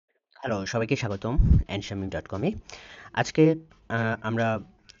Hello, সবাইকে স্বাগতম endshaming.com এ। আজকে আমরা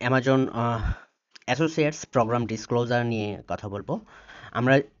অ্যামাজন অ্যাসোসিয়েটস প্রোগ্রাম ডিসক্লোজার নিয়ে কথা বলবো।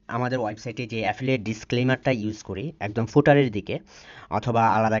 আমরা আমাদের ওয়েবসাইটে যে অ্যাফিলিয়েট ডিসক্লেমারটা ইউজ করি একদম ফুটারের দিকে, অথবা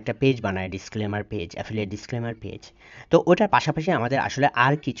আলাদা একটা পেজ বানায় disclaimer page, affiliate disclaimer page. তো ওটার পাশাপাশি আমাদের আসলে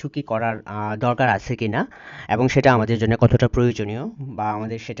আর কিছু কি করার দরকার আছে কি না, এবং সেটা আমাদের জন্য কতটা প্রয়োজনীয়, বা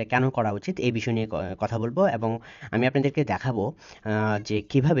আমাদের সেটা কেন করা উচিত, এই বিষয় নিয়ে কথা বলবো। এবং আমি আপনাদেরকে দেখাবো যে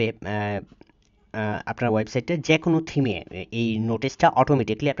কিভাবে আপনার ওয়েবসাইটে যে কোনো থিমে এই নোটিশটা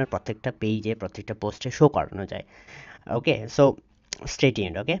অটোমেটিকলি আপনার প্রত্যেকটা পেজে, প্রত্যেকটা পোস্টে শো করানো যায়। ওকে, সো স্টে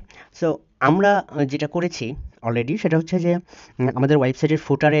টিউনড। ওকে, সো আমরা যেটা করেছি অলরেডি সেটা হচ্ছে যে আমাদের ওয়েবসাইটের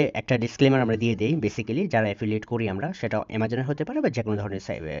ফুটারে একটা ডিসক্লেমার আমরা দিয়ে দিই। বেসিক্যালি যারা অ্যাফিলিয়েট করি আমরা, সেটা অ্যামাজনের হতে পারে বা যে কোনো ধরনের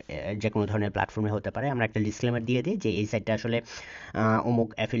যে কোনো ধরনের প্ল্যাটফর্মে হতে পারে, আমরা একটা ডিসক্লেমার দিয়ে দিই যে এই সাইটটা আসলে অমুক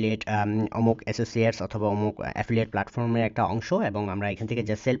অ্যাফিলিয়েট, অমুক অ্যাসোসিয়েটস অথবা অমুক অ্যাফিলিয়েট প্ল্যাটফর্মের একটা অংশ, এবং আমরা এখান থেকে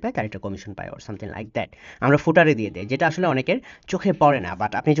যে সেল পাই তার একটা commission pi, or something like that. আমরা ফুটারে দিয়ে দিই, যেটা আসলে অনেকের চোখে পড়ে না।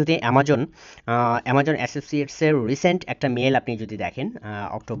 বাট আপনি যদি অ্যামাজন অ্যাসোসিয়েটসের রিসেন্ট একটা মেল আপনি যদি দেখেন,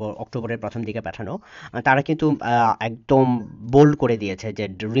 অক্টোবরের প্রথম দিকে পাঠানো, তারা কিন্তু একদম বোল্ড করে দিয়েছে যে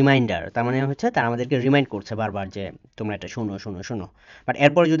রিমাইন্ডার। তার মানে হচ্ছে তারা আমাদেরকে রিমাইন্ড করছে বারবার যে তোমরা এটা শোনো শোনো শোনো। বাট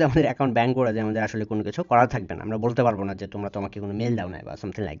এরপরে যদি আমাদের অ্যাকাউন্ট ব্যান করে দেয়, আমাদের আসলে কোনো কিছু করার থাকবে না। আমরা বলতে পারবো না যে তোমরা তোমাকে কোনো মেল দাও না বা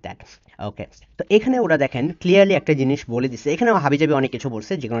সামথিং লাইক দ্যাট। ওকে, তো এখানে ওরা দেখেন ক্লিয়ারলি একটা জিনিস বলে দিচ্ছে। এখানেও হাবিজাবি অনেক কিছু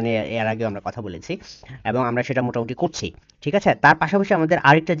বলছে, যেগুলো নিয়ে এর আগেও আমরা কথা বলেছি, এবং আমরা সেটা মোটামুটি করছি। ঠিক আছে, তার পাশাপাশি আমাদের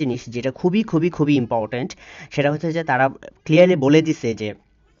আরেকটা জিনিস যেটা খুবই খুবই খুবই ইম্পর্ট্যান্ট, সেটা হচ্ছে যে তারা ক্লিয়ারলি বলে দিছে যে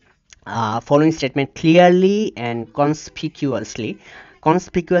ফলোইং স্টেটমেন্ট ক্লিয়ারলি অ্যান্ড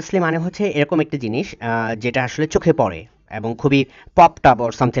কনসপিকিউয়াসলি মানে হচ্ছে এরকম একটা জিনিস যেটা আসলে চোখে পড়ে এবং খুবই popped up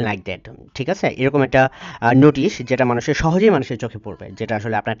or something like that. ঠিক আছে, এরকম একটা নোটিশ যেটা সহজেই মানুষের চোখে পড়বে, যেটা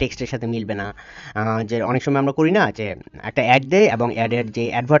আসলে আপনার টেক্সটের সাথে মিলবে না। যে অনেক সময় আমরা করি না যে একটা অ্যাড দেয়, এবং অ্যাডের যে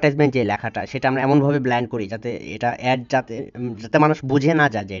অ্যাডভার্টাইজমেন্ট যে লেখাটা সেটা আমরা এমনভাবে ব্ল্যান্ড করি যাতে এটা অ্যাড, যাতে মানুষ বুঝে না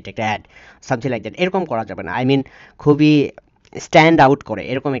যায় যে এটা একটা অ্যাড, সামথিং লাইক দ্যাট। এরকম করা যাবে না। আই মিন খুবই স্ট্যান্ড আউট করে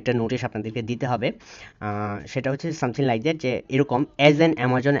এরকম একটা নোটিশ আপনাদেরকে দিতে হবে। সেটা হচ্ছে সামথিং লাইক দ্যাট, যে এরকম as an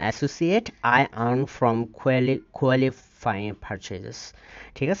Amazon associate I earn from qualifying পারচেজেস।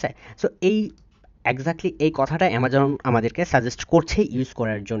 ঠিক আছে, সো এই এক্স্যাক্টলি এই কথাটা অ্যামাজন আমাদেরকে সাজেস্ট করছে ইউজ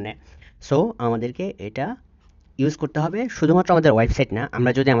করার জন্যে। সো আমাদেরকে এটা ইউজ করতে হবে শুধুমাত্র আমাদের ওয়েবসাইট না,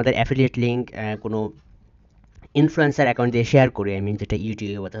 আমরা যদি আমাদের অ্যাফিলিয়েট লিঙ্ক কোনো ইনফ্লুয়েন্সার অ্যাকাউন্ট দিয়ে শেয়ার করি, আই মিন যেটা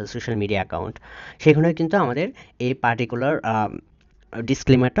ইউটিউব অথবা সোশ্যাল মিডিয়া অ্যাকাউন্ট, সেখানে কিন্তু আমাদের এই পার্টিকুলার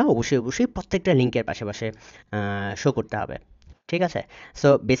ডিসক্লেমারটা অবশ্যই অবশ্যই প্রত্যেকটা লিঙ্কের পাশে পাশে শো করতে হবে। ঠিক আছে, সো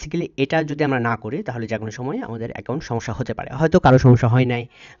বেসিক্যালি এটা যদি আমরা না করি তাহলে যে কোনো সময় আমাদের অ্যাকাউন্ট সমস্যা হতে পারে। হয়তো কারো সমস্যা হয় নাই,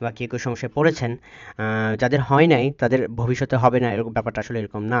 বা কেউ কেউ সমস্যায় পড়েছেন। যাদের হয় নাই তাদের ভবিষ্যতে হবে না, এরকম ব্যাপারটা আসলে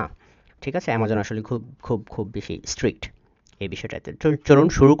এরকম না। ঠিক আছে, অ্যামাজন আসলে খুব খুব খুব বেশি স্ট্রিক্ট এই বিষয়টাতে। চলুন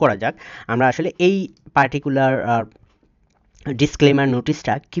শুরু করা যাক। আমরা আসলে এই পার্টিকুলার ডিসক্লেমার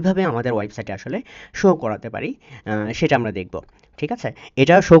নোটিশটা কিভাবে আমাদের ওয়েবসাইটে আসলে শো করাতে পারি, সেটা আমরা দেখব। ঠিক আছে,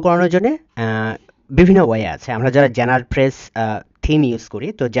 এটা শো করানোর জন্য বিভিন্ন ওয়ে আছে। আমরা যারা জেনারেল প্রেস থিম ইউজ করি,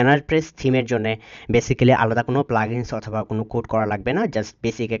 তো জেনারেল প্রেস থিমের জন্য বেসিক্যালি আলাদা কোনো প্লাগইনস অথবা কোনো কোড করা লাগবে না, জাস্ট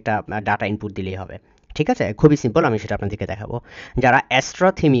বেসিক একটা ডাটা ইনপুট দিলেই হবে। ঠিক আছে, খুবই সিম্পল, আমি সেটা আপনাদেরকে দেখাবো। যারা অ্যাস্ট্রা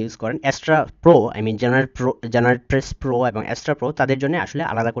থিম ইউজ করেন, Astra pro, I mean general press pro এবং অ্যাস্ট্রা প্রো, তাদের জন্য আসলে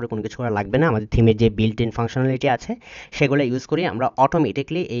আলাদা করে কোনো কিছু করা লাগবে না। আমাদের থিমের যে বিল্ট ইন ফাংশনালিটি আছে সেগুলো ইউজ করি আমরা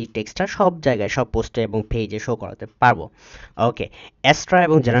অটোমেটিকলি এই টেক্সটটা সব জায়গায়, সব পোস্টে এবং পেজে শো করাতে পারবো। ওকে, অ্যাস্ট্রা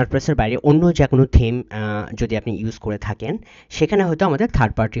এবং জেনারেল প্রেসের বাইরে অন্য যে কোনো থিম যদি আপনি ইউজ করে থাকেন, সেখানে হয়তো আমাদের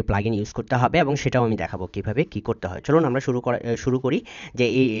থার্ড পার্টি প্লাগইন ইউজ করতে হবে, এবং সেটাও আমি দেখাবো কিভাবে কি করতে হয়। চলুন আমরা শুরু করি। যে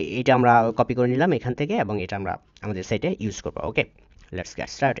এইটা আমরা কপি করে নিলাম এখান থেকে, এবং এটা আমরা আমাদের সাইটে ইউজ করবো। ওকে, let's get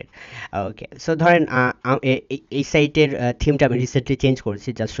started. Okay, so ধরেন এই সাইটের থিমটা আমি রিসেন্টলি চেঞ্জ করেছি,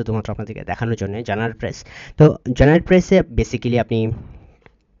 জাস্ট শুধুমাত্র আপনাদেরকে দেখানোর জন্য। জেনারেল প্রেস, তো জেনারেল প্রেসে বেসিক্যালি আপনি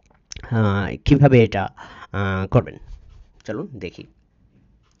কিভাবে এটা করবেন, চলুন দেখি।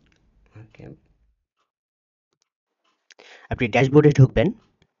 ওকে, আপনি ড্যাশবোর্ডে ঢুকবেন।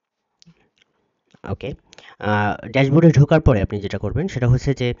 ওকে, ড্যাশবোর্ডে ঢোকার পরে আপনি যেটা করবেন সেটা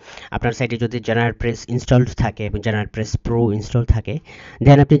হচ্ছে যে আপনার সাইটে যদি জেনারেল প্রেস ইনস্টলড থাকে এবং জেনারেল প্রেস প্রো ইনস্টল থাকে,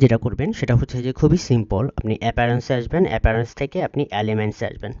 দেন আপনি যেটা করবেন সেটা হচ্ছে যে খুবই সিম্পল, আপনি অ্যাপারেন্সে আসবেন, অ্যাপারেন্স থেকে আপনি এলিমেন্টসে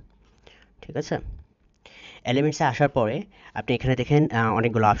আসবেন। ঠিক আছে, এলিমেন্টসে আসার পরে আপনি এখানে দেখেন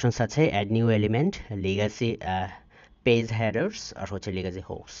অনেকগুলো অপশনস আছে, add new element, Legacy page headers, আর হচ্ছে লিগাসি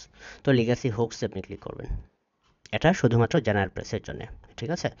হোক্স। তো লিগাসি হোক্সে আপনি ক্লিক করবেন, এটা শুধুমাত্র জেনারেল প্রেসের জন্য। ঠিক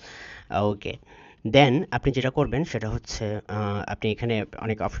আছে, ওকে, দেন আপনি যেটা করবেন সেটা হচ্ছে আপনি এখানে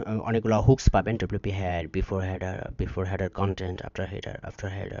অনেকগুলো হুকস পাবেন, WP head, before header content, after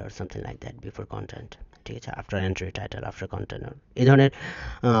header something like that, before content. ঠিক আছে, after entry title, after container, এই ধরনের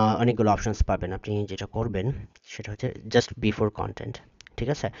অনেকগুলো অপশনস পাবেন। আপনি যেটা করবেন সেটা হচ্ছে জাস্ট বিফোর কন্টেন্ট। ঠিক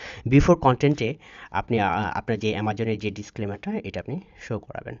আছে, বিফোর কন্টেন্টে আপনি আপনার যে অ্যামাজনের যে ডিসক্লেমারটা এটা আপনি শো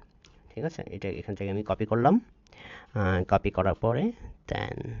করাবেন। ঠিক আছে, এটা এখান থেকে আমি কপি করলাম, কপি করার পরে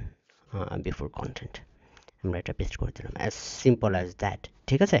দেন বিফোর কন্টেন্ট আমরা এটা পেস্ট করে দিলাম, অ্যাজ সিম্পল অ্যাজ দ্যাট।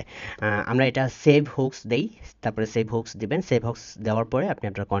 ঠিক আছে, আমরা এটা সেভ হুকস দেই, তারপরে সেভ হুকস দিবেন। সেভ হুকস দেওয়ার পরে আপনি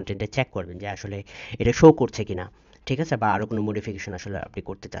আপনার কন্টেন্টে চেক করবেন যে আসলে এটা শো করছে কিনা, ঠিক আছে, বা আরও কোনো মডিফিকেশন আসলে আপনি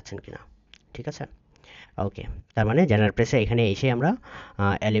করতে চাচ্ছেন কিনা। ঠিক আছে, ওকে। তার মানে জেনারেল প্রেসে এখানে এসে আমরা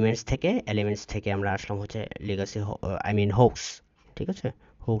এলিমেন্টস থেকে আমরা আসলাম হচ্ছে লিগাসি, আই মিন হোক্স। ঠিক আছে,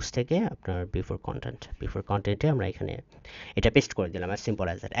 হোক্স থেকে আপনার বিফোর কন্টেন্টে আমরা এখানে এটা পেস্ট করে দিলাম, অ্যাজ সিম্পল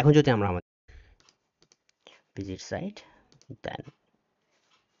অ্যাজ দ্যাট। এখন যদি আমরা আমাদের ভিজিট সাইট দেন,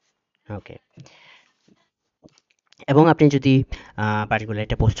 ওকে, এবং আপনি যদি পার্টিকুলার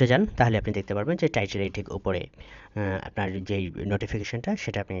একটা পোস্টে যান তাহলে আপনি দেখতে পারবেন যে টাইটেলের ঠিক উপরে আপনার যেই নোটিফিকেশনটা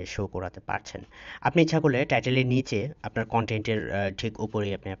সেটা আপনি শো করাতে পারছেন। আপনি ইচ্ছা করলে টাইটেলের নিচে আপনার কন্টেন্টের ঠিক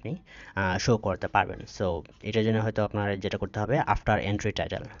উপরেই আপনি শো করতে পারবেন। সো এটার জন্য হয়তো আপনার যেটা করতে হবে আফটার এন্ট্রি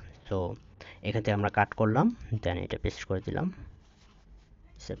টাইটেল। সো এখান থেকে আমরা কাট করলাম, দেন এটা পেস্ট করে দিলাম,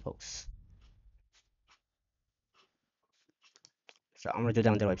 সেভ বক্স। সো আমরা যদি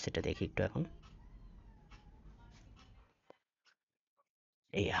আমাদের ওয়েবসাইটটা দেখি একটু এখন,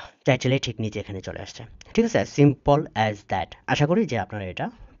 এই টাইটেলে ঠিক নিচে এখানে চলে আসছে। ঠিক আছে, সিম্পল অ্যাজ দ্যাট। আশা করি যে আপনারা এটা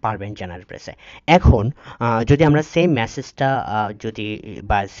পারবেন জেনারেল প্রেসে। এখন যদি আমরা সেম মেসেজটা যদি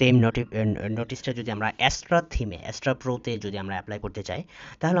বা সেম নোটিশটা যদি আমরা অ্যাস্ট্রা প্রোতে যদি আমরা অ্যাপ্লাই করতে চাই,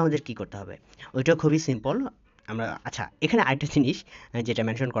 তাহলে আমাদের কি করতে হবে? ওইটা খুবই সিম্পল। আমরা, আচ্ছা, এখানে আরেকটা জিনিস যেটা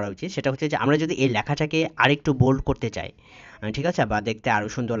মেনশন করা উচিত সেটা হচ্ছে যে আমরা যদি এই লেখাটাকে আরেকটু বোল্ড করতে চাই, ঠিক আছে, বা দেখতে আরও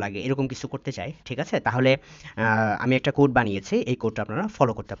সুন্দর লাগে এরকম কিছু করতে চাই, ঠিক আছে, তাহলে আমি একটা কোড বানিয়েছি, এই কোডটা আপনারা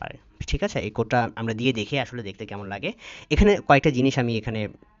ফলো করতে পারেন। ঠিক আছে, এই কোডটা আমরা দিয়ে দেখি আসলে দেখতে কেমন লাগে। এখানে কয়েকটা জিনিস আমি এখানে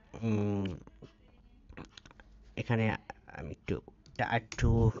উম, এখানে আমি একটু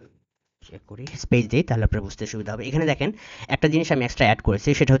চেক করি, স্পেস দিই, তাহলে আপনার বুঝতে সুবিধা হবে। এখানে দেখেন একটা জিনিস আমি এক্সট্রা অ্যাড করেছি,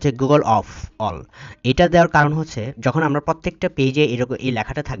 সেটা হচ্ছে গুগল অফ অল। এটা দেওয়ার কারণ হচ্ছে যখন আমরা প্রত্যেকটা পেজে এরকম এই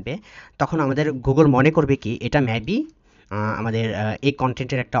লেখাটা থাকবে, তখন আমাদের গুগল মনে করবে কি এটা মেবি আমাদের এই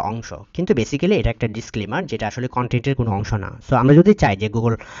কন্টেন্টের একটা অংশ, কিন্তু বেসিক্যালি এটা একটা ডিসক্লেমার যেটা আসলে কন্টেন্টের কোনো অংশ না। সো আমরা যদি চাই যে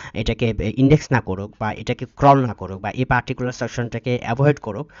গুগল এটাকে ইন্ডেক্স না করুক বা এটাকে ক্রল না করুক বা এই পার্টিকুলার সেকশনটাকে অ্যাভয়েড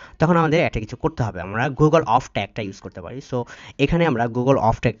করুক, তখন আমাদের একটা কিছু করতে হবে, আমরা গুগল অফ ট্যাগটা ইউজ করতে পারি। সো এখানে আমরা গুগল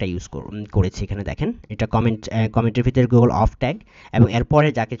অফ ট্যাগটা ইউজ করেছি। এখানে দেখেন এটা কমেন্টের ভিতরে গুগল অফ ট্যাগ, এবং এরপরে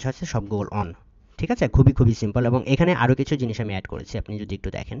যা কিছু আছে সব গুগল অন। ঠিক আছে, খুবই খুবই সিম্পল। এবং এখানে আরও কিছু জিনিস আমি অ্যাড করেছি, আপনি যদি একটু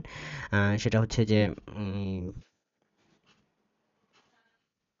দেখেন, সেটা হচ্ছে যে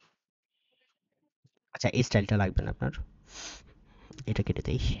আচ্ছা, এই স্টাইলটা লাগবে না আপনার, এটা কেটে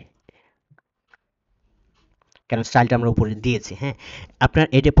দেই, কারণ স্টাইলটা আমরা উপরে দিয়েছি। হ্যাঁ, আপনার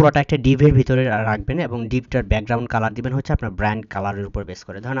এটা পুরোটা একটা ডিভের ভিতরে রাখবেন, এবং ডিভটার ব্যাকগ্রাউন্ড কালার দিবেন হচ্ছে আপনার ব্র্যান্ড কালারের উপর বেস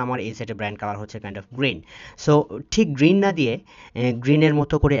করে। ধরুন আমার এই সেটের ব্র্যান্ড কালার হচ্ছে কাইন্ড অফ গ্রিন। সো ঠিক গ্রিন না দিয়ে গ্রিনের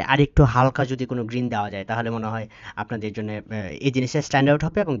মতো করে আরেকটু হালকা যদি কোনো গ্রিন দেওয়া যায়, তাহলে মনে হয় আপনাদের জন্য এই জিনিসটা স্ট্যান্ড আউট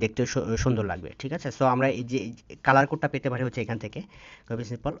হবে এবং দেখতেও সুন্দর লাগবে। ঠিক আছে, সো আমরা এই যে কালার কোডটা পেতে পারি হচ্ছে এখান থেকে, খুবই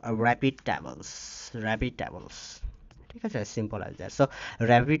সিম্পল, র্যাপিড ট্যাবলস। ঠিক আছে, simple as that. So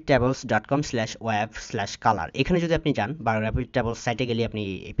rapidtables.com/web/color, এখানে যদি আপনি যান বা র্যাপিড ট্যাবলস সাইটে গেলে আপনি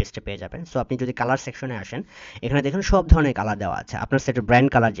এই পেজটা পেয়ে যাবেন। সো আপনি যদি কালার সেকশনে আসেন, এখানে দেখুন সব ধরনের কালার দেওয়া আছে। আপনার সেটের ব্র্যান্ড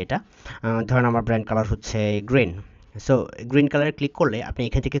কালার যেটা, ধরেন আমার ব্র্যান্ড কালার হচ্ছে গ্রিন। সো গ্রিন কালারে ক্লিক করলে আপনি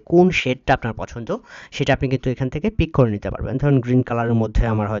এখান থেকে কোন শেডটা আপনার পছন্দ সেটা আপনি কিন্তু এখান থেকে পিক করে নিতে পারবেন। ধরুন গ্রিন কালারের মধ্যে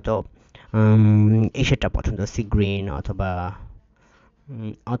আমার হয়তো এই শেডটা পছন্দ, সি গ্রিন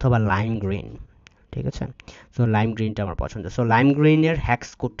অথবা লাইম গ্রিন। ঠিক আছে, সো লাইম গ্রিনটা আমার পছন্দ। সো লাইম গ্রিনের হ্যাক্স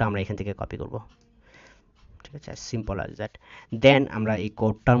কোডটা আমরা এখান থেকে কপি করব। ঠিক আছে, সিম্পল অ্যাজ দ্যাট। দেন আমরা এই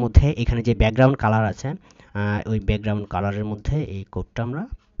কোডটার মধ্যে এখানে যে ব্যাকগ্রাউন্ড কালার আছে, ওই ব্যাকগ্রাউন্ড কালারের মধ্যে এই কোডটা আমরা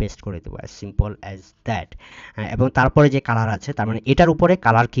পেস্ট করে দেবো, অ্যাজ সিম্পল অ্যাজ দ্যাট। এবং তারপরে যে কালার আছে, তার মানে এটার উপরে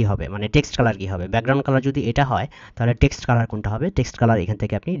কালার কি হবে, মানে টেক্সট কালার কি হবে, ব্যাকগ্রাউন্ড কালার যদি এটা হয় তাহলে টেক্সট কালার কোনটা হবে, টেক্সট কালার এখান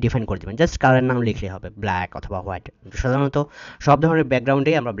থেকে আপনি ডিফাইন করে দেবেন। জাস্ট কালারের নাম লিখলে হবে, ব্ল্যাক অথবা হোয়াইট। সাধারণত সব ধরনের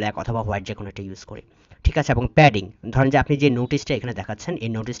ব্যাকগ্রাউন্ডেই আমরা ব্ল্যাক অথবা হোয়াইট যে কোনো একটা ইউজ করি। ঠিক আছে, এবং প্যাডিং, ধরেন যে আপনি যে নোটিশটা এখানে দেখাচ্ছেন, এই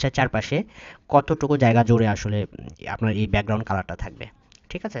নোটিশটার চারপাশে কতটুকু জায়গা জুড়ে আসলে আপনার এই ব্যাকগ্রাউন্ড কালারটা থাকবে।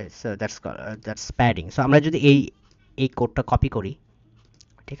 ঠিক আছে, সো দ্যাটস প্যাডিং। সো আমরা যদি এই কোডটা কপি করি,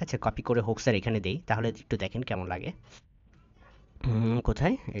 ঠিক আছে, কপি করে হোক্সের এখানে দেই, তাহলে একটু দেখেন কেমন লাগে।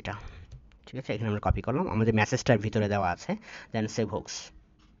 কোথায় এটা, ঠিক আছে, এখানে আমরা কপি করলাম, আমাদের মেসেজটার ভিতরে দেওয়া আছে, দেন সেভ হোক্স।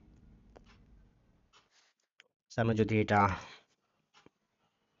 আমরা যদি এটা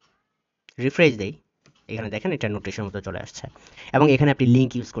রিফ্রেশ দেই, এখানে দেখেন এটা নোটিশের মতো চলে আসছে, এবং এখানে আপনি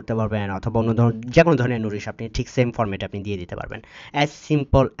লিঙ্ক ইউজ করতে পারবেন অথবা অন্য ধরনের যে কোনো ধরনের নোটিশ আপনি ঠিক সেম ফরম্যাটে আপনি দিয়ে দিতে পারবেন, as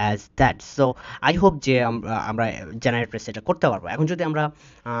simple as that. So I hope যে আমরা জেনারেট প্রেস এটা করতে পারবো। এখন যদি আমরা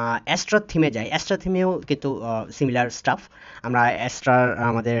অ্যাস্ট্রা থিমে যাই, অ্যাস্ট্রা থিমেও কিন্তু সিমিলার স্টাফ। আমরা অ্যাস্ট্রার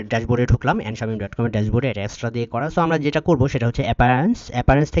আমাদের ড্যাশবোর্ডে ঢুকলাম, এনশামিম.com-এর ড্যাশবোর্ডে, এটা অ্যাস্ট্রা দিয়ে করা। সো আমরা যেটা করবো সেটা হচ্ছে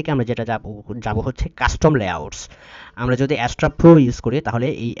অ্যাপারেন্স থেকে আমরা যেটা যাব হচ্ছে কাস্টম লেআউটস। আমরা যদি অ্যাস্ট্রা প্রো ইউজ করি তাহলে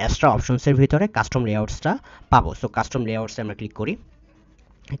এই অ্যাস্ট্রা অপশনসের ভিতরে কাস্টম লেআউটসটা পাবো। সো কাস্টম লেআউটসে আমরা ক্লিক করি।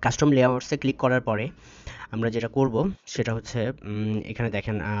 কাস্টম লেআউটসে ক্লিক করার পরে আমরা যেটা করব সেটা হচ্ছে এখানে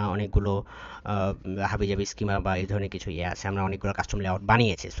দেখেন অনেকগুলো হাবিজাবি স্কিমা বা এই ধরনের কিছু ইয়ে আছে, আমরা অনেকগুলো কাস্টম লেআউট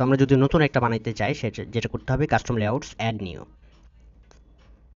বানিয়েছি। সো আমরা যদি নতুন একটা বানাইতে চাই সেটা যেটা করতে হবে কাস্টম লেআউটস অ্যাড নিউ।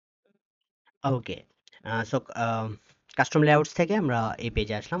 ওকে, সো কাস্টম লেআউটস থেকে আমরা এই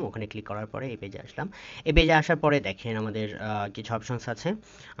পেজে আসলাম, ওখানে ক্লিক করার পরে এই পেজে আসলাম। এই পেজে আসার পরে দেখেন আমাদের কিছু অপশনস আছে।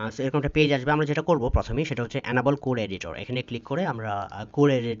 সো এরকম একটা পেজ আসবে। আমরা যেটা করব প্রথমেই সেটা হচ্ছে অ্যানাবল কোড এডিটর, এখানে ক্লিক করে আমরা কোড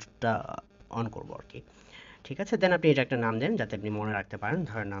এডিটরটা অন করবো আর কি। ঠিক আছে, দেন আপনি এটা একটা নাম দেন যাতে আপনি মনে রাখতে পারেন।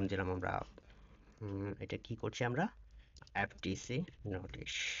 ধরেন নাম দিলাম আমরা, এটা কি করছি আমরা, এফটিসি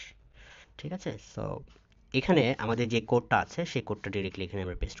নোটিশ। ঠিক আছে, সো এখানে আমাদের যে কোডটা আছে সেই কোডটা ডিরেক্টলি এখানে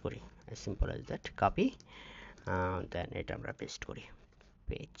আমরা পেস্ট করি, সিম্পল অ্যাজ দ্যাট, কপি, দেন এটা আমরা পেস্ট করি,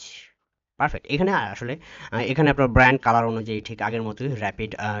 পেজ। পারফেক্ট। এখানে আসলে এখানে আপনার ব্র্যান্ড কালার অনুযায়ী ঠিক আগের মতোই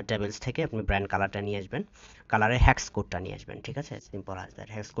র্যাপিড টেবিলস থেকে আপনি ব্র্যান্ড কালারটা নিয়ে আসবেন, কালারের হ্যাক্স কোডটা নিয়ে আসবেন। ঠিক আছে, সিম্পল অ্যাজ দ্যাট,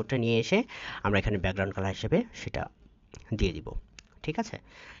 হ্যাক্স কোডটা নিয়ে এসে আমরা এখানে ব্যাকগ্রাউন্ড কালার হিসেবে সেটা দিয়ে দিব। ঠিক আছে,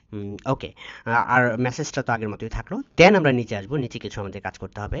 ওকে। আর মেসেজটা তো আগের মতোই থাকলো। দেন আমরা নিচে আসবো, নিচে কিছু আমাদের কাজ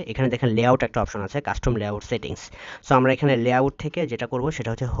করতে হবে। এখানে দেখেন লেআউট একটা অপশন আছে, কাস্টম লেআউট সেটিংস। সো আমরা এখানে লেআউট থেকে যেটা করব সেটা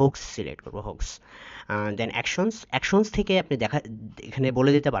হচ্ছে হোক্স সিলেক্ট করব, হোক্স। দেন অ্যাকশনস, অ্যাকশনস থেকে আপনি এখানে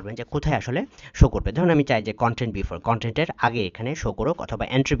বলে দিতে পারবেন যে কোথায় আসলে শো করবে। ধরুন আমি চাই যে কন্টেন্ট বিফোর, কন্টেন্টের আগে এখানে শো করুক, অথবা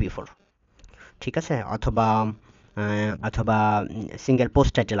এন্ট্রি বিফোর। ঠিক আছে, অথবা অথবা সিঙ্গেল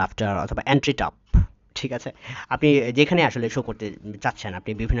পোস্ট টাইটেল আফটার, অথবা এন্ট্রি টপ। ঠিক আছে, আপনি যেখানে আসলে শো করতে চাচ্ছেন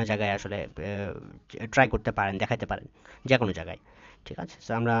আপনি বিভিন্ন জায়গায় আসলে ট্রাই করতে পারেন, দেখাতে পারেন যে কোনো জায়গায়। ঠিক আছে,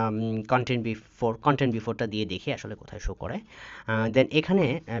 সো আমরা কন্টেন্ট বিফোরটা দিয়ে দেখি আসলে কোথায় শো করে। দেন এখানে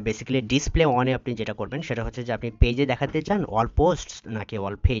বেসিক্যালি ডিসপ্লে অনে আপনি যেটা করবেন সেটা হচ্ছে যে আপনি পেজে দেখাতে চান অল পোস্টস নাকি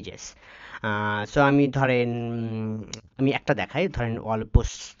অল পেজেস। সো আমি ধরেন আমি একটা দেখাই, ধরেন অল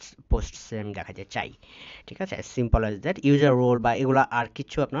পোস্টস আমি দেখাতে চাই। ঠিক আছে, simple as that, user role বা এগুলো আর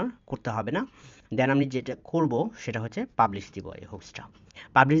কিচ্ছু আপনার করতে হবে না। দেন আমি যেটা করব সেটা হচ্ছে পাবলিশ দিব এই হোস্টটা।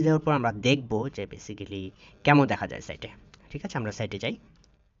 পাবলিশ দেওয়ার পর আমরা দেখব যে বেসিক্যালি কেমন দেখা যায় সাইটে। ঠিক আছে, আমরা সাইটে যাই।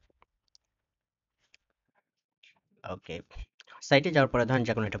 ওকে, সাইটে যাওয়ার পরে ধরেন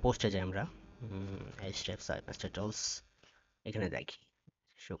যে কোনো একটা পোস্টে যাই আমরা, স্ট্যাটাস, এখানে দেখি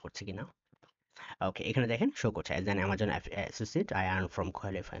শো করছে কিনা। ওকে, এখানে দেখেন শো করছে as an Amazon associate I earn from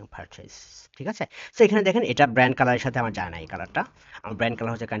qualifying purchase. ঠিক আছে, সো এখানে দেখেন এটা ব্র্যান্ড কালারের সাথে আমার যায় না এই কালারটা। আমার ব্র্যান্ড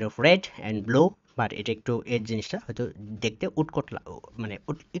কালার হচ্ছে kind of red and blue, but এটা একটু এর জিনিসটা হয়তো দেখতে উৎকট মানে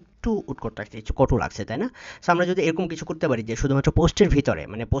একটু উৎকট লাগছে, একটু কটু লাগছে, তাই না? সো আমরা যদি এরকম কিছু করতে পারি যে শুধুমাত্র পোস্টের ভিতরে,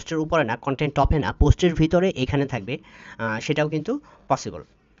 মানে পোস্টের উপরে না, কন্টেন্ট টপে না, পোস্টের ভিতরে এখানে থাকবে, সেটাও কিন্তু পসিবল।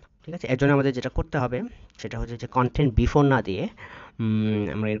 ঠিক আছে, এর জন্য আমাদের যেটা করতে হবে সেটা হচ্ছে যে কন্টেন্ট বিফোর না দিয়ে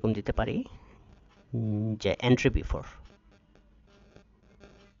আমরা এরকম দিতে পারি যে এন্ট্রি বিফোর,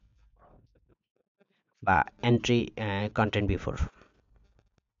 বা entry content before,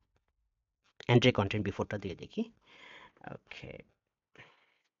 entry content বিফোরটা দিয়ে দেখি। ওকে,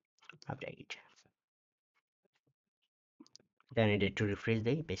 আপডেট, দেন এটা একটু রিফ্রেশ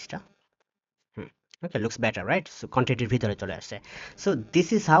দেই পেজটা। হুম, ওকে, লুকস বেটার রাইট? সো কন্টেন্টের ভিতরে চলে আসছে। So this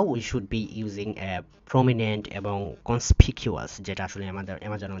is how we should be using prominent এবং কনসপিকিউয়াস, যেটা আসলে আমাদের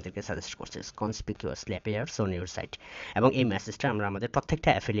অ্যামাজন আমাদেরকে সাজেস্ট করছে, কনসপিকিউয়াসলি অ্যাপিয়ার্স অন ইউর সাইট। এবং এই মেসেজটা আমরা আমাদের প্রত্যেকটা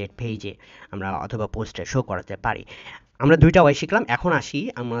অ্যাফিলিয়েট পেজে আমরা অথবা পোস্টে শো করাতে পারি। আমরা দুইটা ওয়ে শিখলাম, এখন আসি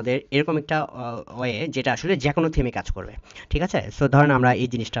আমাদের এরকম একটা ওয়ে যেটা আসলে যে কোনো থিমে কাজ করবে। ঠিক আছে, সো ধরেন আমরা এই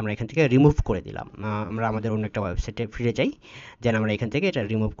জিনিসটা আমরা এখান থেকে রিমুভ করে দিলাম, আমরা আমাদের অন্য একটা ওয়েবসাইটে ফিরে যাই, যেন আমরা এখান থেকে এটা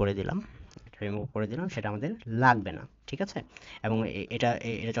রিমুভ করে দিলাম, সেটা আমাদের লাগবে না। ঠিক আছে, এবং এটা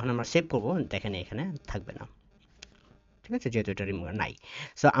যখন আমরা সেভ করব দেখেন এখানে থাকবে না। ঠিক আছে, যেহেতু এটা রিমুভ নাই।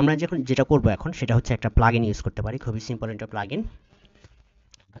 সো আমরা যখন যেটা করব এখন সেটা হচ্ছে একটা প্লাগ ইন ইউজ করতে পারি, খুবই সিম্পল একটা প্লাগ ইন।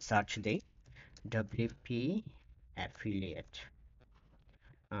 সার্চ দেই WP affiliate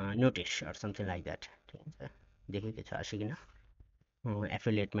notice R something like that. ঠিক আছে, দেখি কিছু আসে কিনা।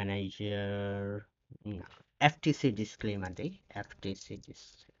 অ্যাফিলিয়েট ম্যানেজার, না, এফটিসি ডিসক্লেমার দেই, এফটিসি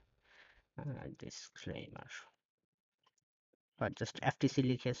ডিসক্লেমার, বা জাস্ট এফটিসি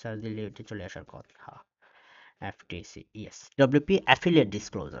লিখে সার্চ দিলে এটা চলে আসার কথা। FTC, yes, WP affiliate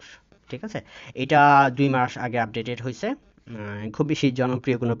disclosure. ঠিক আছে, এটা 2 মাস আগে আপডেটেড হয়েছে। খুব বেশি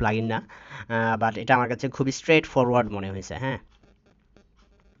জনপ্রিয় কোনো প্লাগইন না, বাট এটা আমার কাছে খুবই স্ট্রেট ফরওয়ার্ড মনে হয়েছে। হ্যাঁ,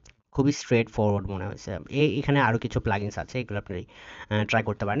 খুবই স্ট্রেট ফরওয়ার্ড মনে হয়েছে। এখানে আরও কিছু প্লাগইনস আছে, এগুলো আপনি ট্রাই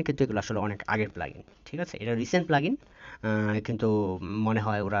করতে পারেন, কিন্তু এগুলো আসলে অনেক আগের প্লাগইন। ঠিক আছে, এটা রিসেন্ট প্লাগইন, কিন্তু মনে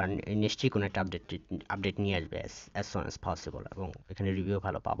হয় ওরা নিশ্চয়ই কোনো একটা আপডেট নিয়ে আসবে অ্যাজ সুন অ্যাজ পসিবল, এবং এখানে রিভিউ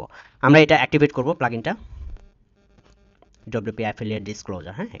ভালো পাবো। আমরা এটা অ্যাক্টিভেট করবো প্লাগইনটা, ডব্লিউপি অ্যাফিলিয়েট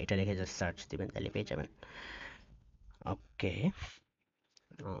ডিসক্লোজার। হ্যাঁ, এটা লিখে জাস্ট সার্চ দিবেন, তাহলে পেয়ে যাবেন। ওকে,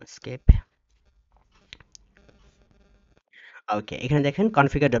 স্কেপ। ওকে, এখানে দেখেন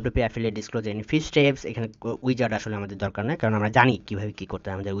configure WP affiliate disclosure in few steps. এখানে উইজার্ড আসলে আমাদের দরকার নেই, কারণ আমরা জানি কীভাবে কী করতে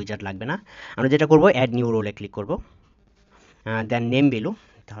হয়, আমাদের উইজার্ড লাগবে না। আমরা যেটা করবো, অ্যাড নিউ রোলে ক্লিক করবো, দেন নেম ভ্যালু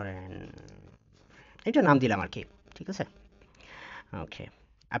ধরেন এটা নাম দিলাম আর কি। ঠিক আছে, ওকে,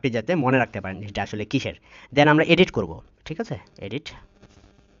 আপনি যাতে মনে রাখতে পারেন এটা আসলে কিসের। দেন আমরা এডিট করব। ঠিক আছে, এডিট।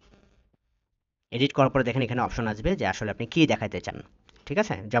 এডিট করার পরে দেখেন এখানে অপশন আসবে যে আসলে আপনি কী দেখাতে চান। ঠিক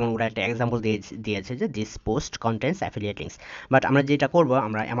আছে, যেমন ওরা একটা এক্সাম্পল দিয়েছে যে this post contents affiliate links. But আমরা যেটা করব,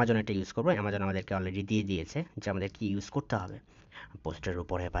 আমরা অ্যামাজন এটা ইউজ করবো। অ্যামাজন আমাদেরকে অলরেডি দিয়ে দিয়েছে যে আমাদের কি ইউজ করতে হবে পোস্টের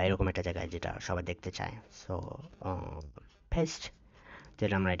উপরে বা এরকম একটা জায়গায় যেটা সবাই দেখতে চায়। সো পেস্ট,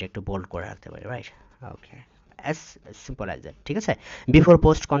 যেটা আমরা এটা একটু বোল্ড করে রাখতে পারি, right? Okay, as simple as that. ঠিক আছে, before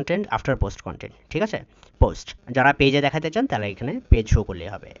post content, after post content. ঠিক আছে, পোস্ট যারা পেজে দেখাতে চান তারা এখানে পেজ শো করলেই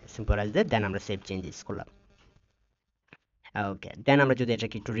হবে, সিম্পল অ্যাজ দ্যাট। দেন আমরা সেভ চেঞ্জেস করলাম। ওকে, দেন আমরা যদি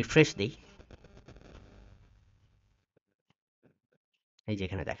এটাকে একটু রিফ্রেশ দিই, এই যে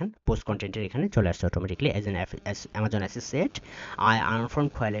এখানে দেখেন পোস্ট কন্টেন্টের এখানে চলে আসছে automatically as an Amazon associate I earn from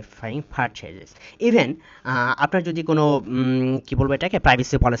qualifying পারচেজেস। Even আপনার যদি কোনো কি বলবো এটাকে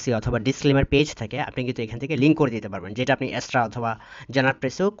প্রাইভেসি পলিসি অথবা ডিসক্লেমার পেজ থাকে, আপনি কিন্তু এখান থেকে লিঙ্ক করে দিতে পারবেন, যেটা আপনি এক্সট্রা অথবা জেনার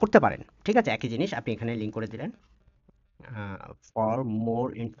প্রেসেও করতে পারেন। ঠিক আছে, একই জিনিস আপনি এখানে লিঙ্ক করে দিলেন। For more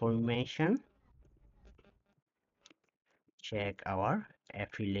information check our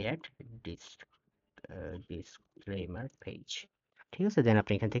affiliate disclaimer page. ঠিক আছে, দেন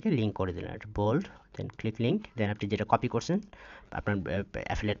আপনি এখান থেকে লিঙ্ক করে দিলেন, একটা বোল্ড, দেন ক্লিক লিঙ্ক, দেন আপনি যেটা কপি করছেন আপনার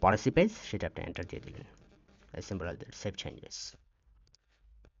অ্যাফিলিয়েট পলিসি পেজ, সেটা আপনি এন্টার দিয়ে দিলেন। Simple as that, save changes.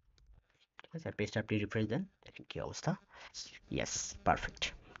 ঠিক আছে, পেজটা আপনি রিফ্রেশ দেন, দেখেন কি অবস্থা। Yes, perfect.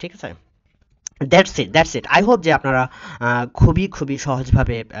 ঠিক আছে, দ্যাটস ইট। আই হোপ যে আপনারা খুবই খুবই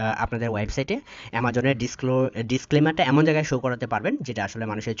সহজভাবে আপনাদের ওয়েবসাইটে অ্যামাজনের ডিসক্লেমারটা এমন জায়গায় শো করাতে পারবেন যেটা আসলে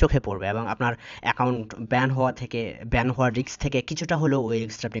মানুষের চোখে পড়বে, এবং আপনার অ্যাকাউন্ট ব্যান হওয়ার রিস্ক থেকে কিছুটা হলেও ওই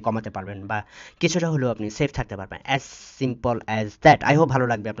রিস্কটা আপনি কমাতে পারবেন, বা কিছুটা হলেও আপনি সেফ থাকতে পারবেন। As simple as that. I hope ভালো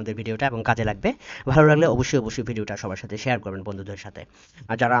লাগবে আপনাদের ভিডিওটা এবং কাজে লাগবে। ভালো লাগলে অবশ্যই ভিডিওটা সবার সাথে শেয়ার করবেন, বন্ধুদের সাথে।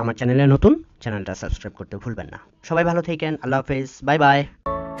 আর যারা আমার চ্যানেলে নতুন, চ্যানেলটা সাবস্ক্রাইব করতে ভুলবেন না। সবাই ভালো থাকেন, আল্লাহ হাফেজ, বাই বাই।